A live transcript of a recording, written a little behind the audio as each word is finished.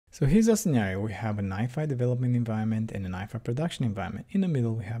So here's a scenario. We have a NiFi development environment and a NiFi production environment. In the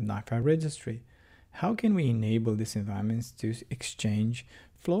middle, we have NiFi registry. How can we enable these environments to exchange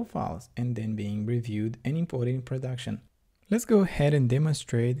flow files and then being reviewed and imported in production? Let's go ahead and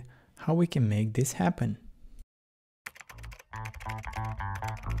demonstrate how we can make this happen.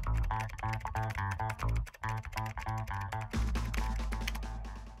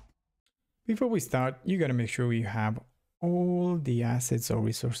 Before we start, you got to make sure you have all the assets or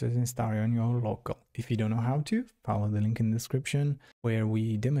resources installed on your local. If you don't know how to, follow the link in the description where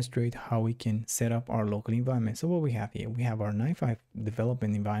we demonstrate how we can set up our local environment. So what we have here, we have our NiFi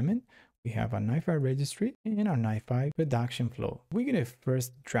development environment, we have our NiFi registry and our NiFi production flow. We're going to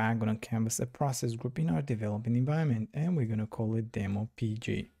first drag on canvas a process group in our development environment, and we're going to call it demo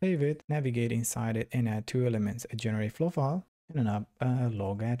PG. Save it, navigate inside it, and add two elements, a generate flow file and a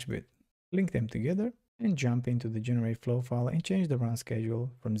log attribute. Link them together and jump into the generate flow file and change the run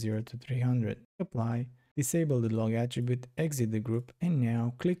schedule from 0 to 300. Apply, disable the log attribute, exit the group, and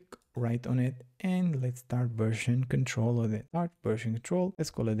now click right on it and let's start version control of it. Start version control, let's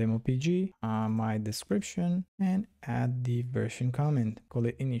call it demo PG, my description, and add the version comment, call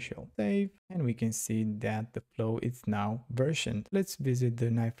it initial. Save, and we can see that the flow is now versioned. Let's visit the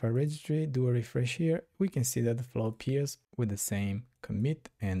NiFi registry, do a refresh here. We can see that the flow appears with the same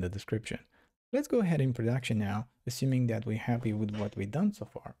commit and the description. Let's go ahead in production now, assuming that we're happy with what we've done so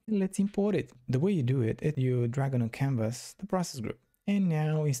far. And let's import it. The way you do it, you drag on a canvas the process group. And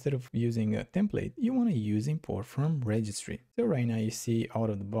now instead of using a template, you want to use import from registry. So right now you see out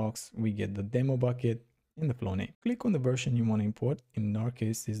of the box, we get the demo bucket and the flow name. Click on the version you want to import. In our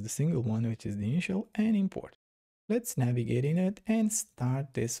case, is the single one, which is the initial, and import. Let's navigate in it and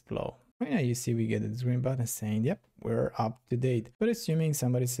start this flow. Right now you see we get this green button saying, yep, we're up to date. But assuming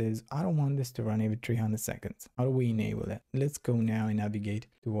somebody says, I don't want this to run every 300 seconds. How do we enable that? Let's go now and navigate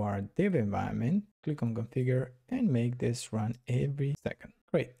to our dev environment, click on configure and make this run every second.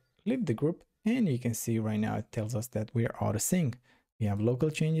 Great, leave the group and you can see right now it tells us that we're out of sync. We have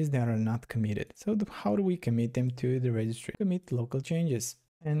local changes that are not committed. So how do we commit them to the registry? Commit local changes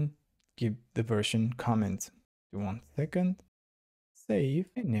and give the version comment. 1 second. Save,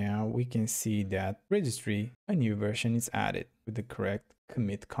 and now we can see that registry, a new version is added with the correct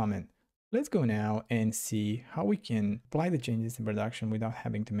commit comment. Let's go now and see how we can apply the changes in production without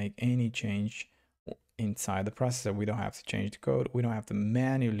having to make any change inside the processor. We don't have to change the code. We don't have to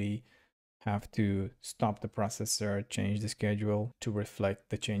manually have to stop the processor, change the schedule to reflect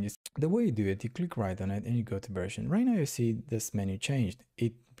the changes. The way you do it, you click right on it and you go to version. Right now you see this menu changed.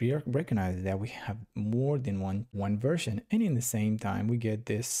 It recognizes that we have more than one version, and in the same time we get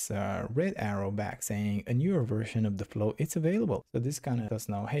this red arrow back saying a newer version of the flow it's available. So this kind of lets us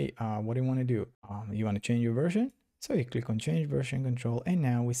know, hey, what do you want to do? You want to change your version? So you click on change version control, and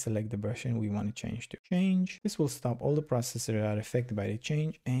now we select the version we want to change to. Change. This will stop all the processes that are affected by the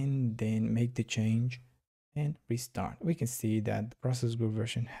change and then make the change and restart. We can see that the process group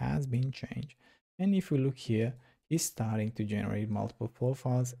version has been changed. And if we look here, it's starting to generate multiple flow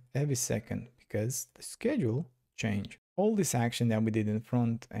files every second because the schedule changed. All this action that we did in the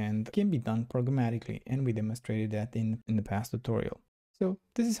front end can be done programmatically, and we demonstrated that in the past tutorial. So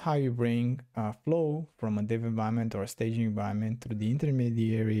this is how you bring flow from a dev environment or a staging environment through the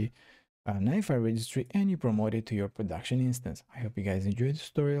intermediary NiFi registry, and you promote it to your production instance. I hope you guys enjoyed this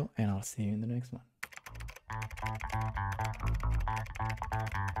tutorial, and I'll see you in the next one.